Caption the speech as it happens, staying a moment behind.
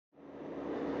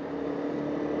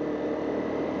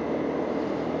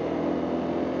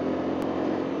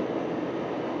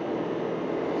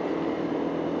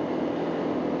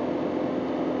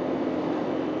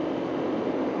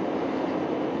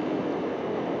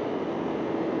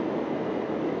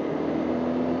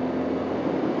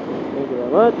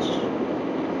much.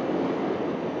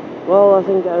 Well, I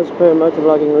think as per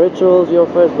motovlogging rituals, your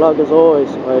first vlog is always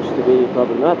supposed to be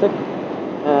problematic,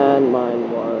 and mine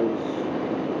was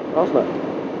last night.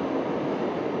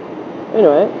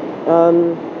 Anyway, as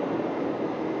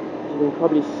you can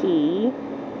probably see,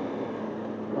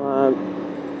 my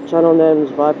channel name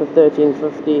is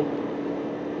Viper1350.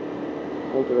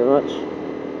 Thank you very much.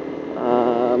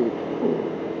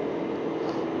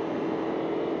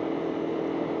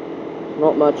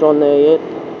 Not much on there yet,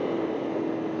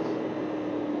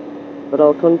 but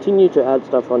I'll continue to add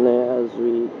stuff on there as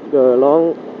we go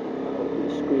along. I'll be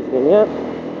squeezing in here.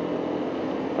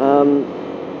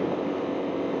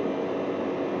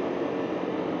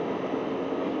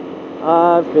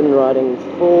 I've been riding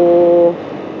for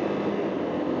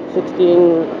 16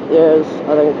 years,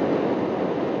 I think.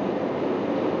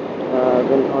 I've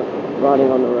been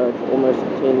riding on the road for almost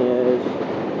 10 years.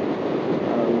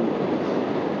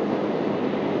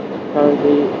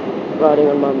 Currently riding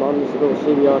on my mom's little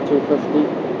CBR250.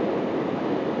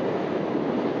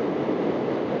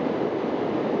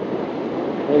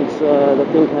 Hence the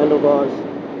pink handlebars.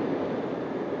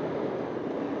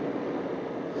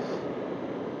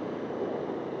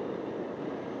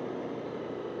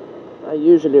 I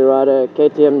usually ride a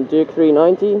KTM Duke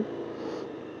 390,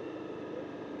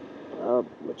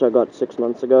 which I got 6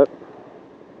 months ago.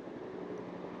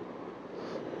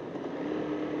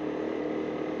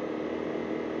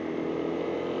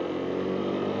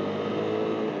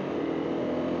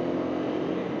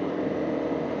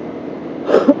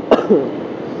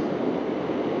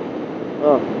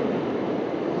 Oh,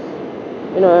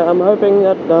 I'm hoping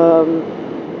that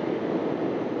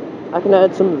I can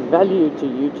add some value to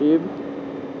YouTube.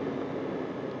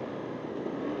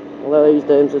 Although these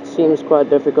days it seems quite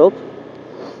difficult.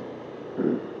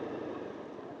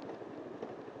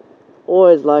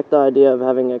 Always liked the idea of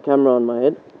having a camera on my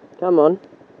head. Come on.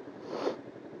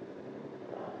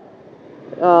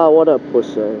 Ah, what a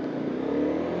pussy.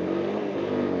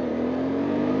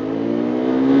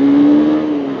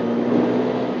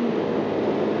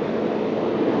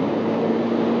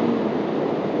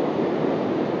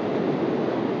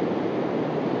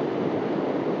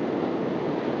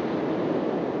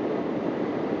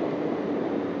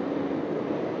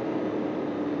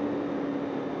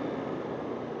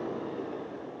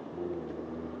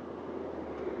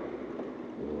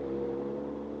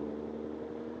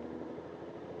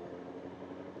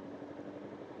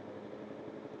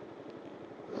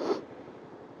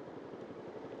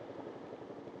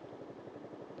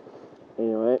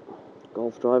 Anyway,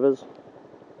 golf drivers.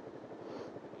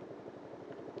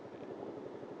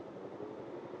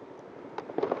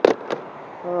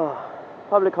 Oh,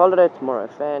 public holiday tomorrow,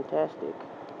 fantastic.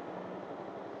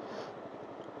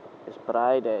 It's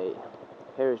Friday,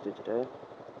 Heritage Day.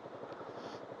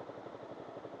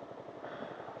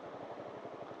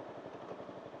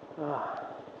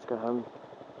 Let's go home.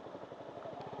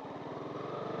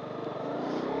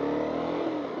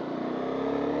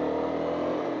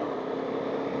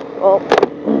 Well,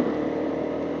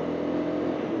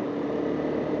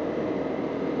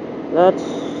 that's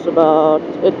about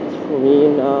it for me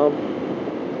now.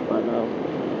 Right now.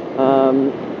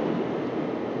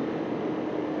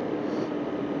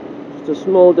 Just a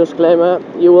small disclaimer.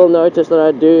 You will notice that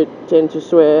I do tend to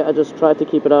swear. I just tried to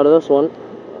keep it out of this one.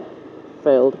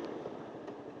 Failed.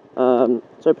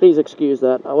 So please excuse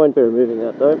that. I won't be removing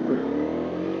that though.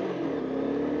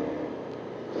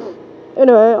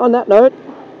 Anyway, on that note,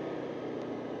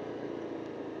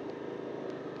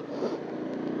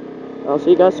 I'll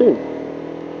see you guys soon.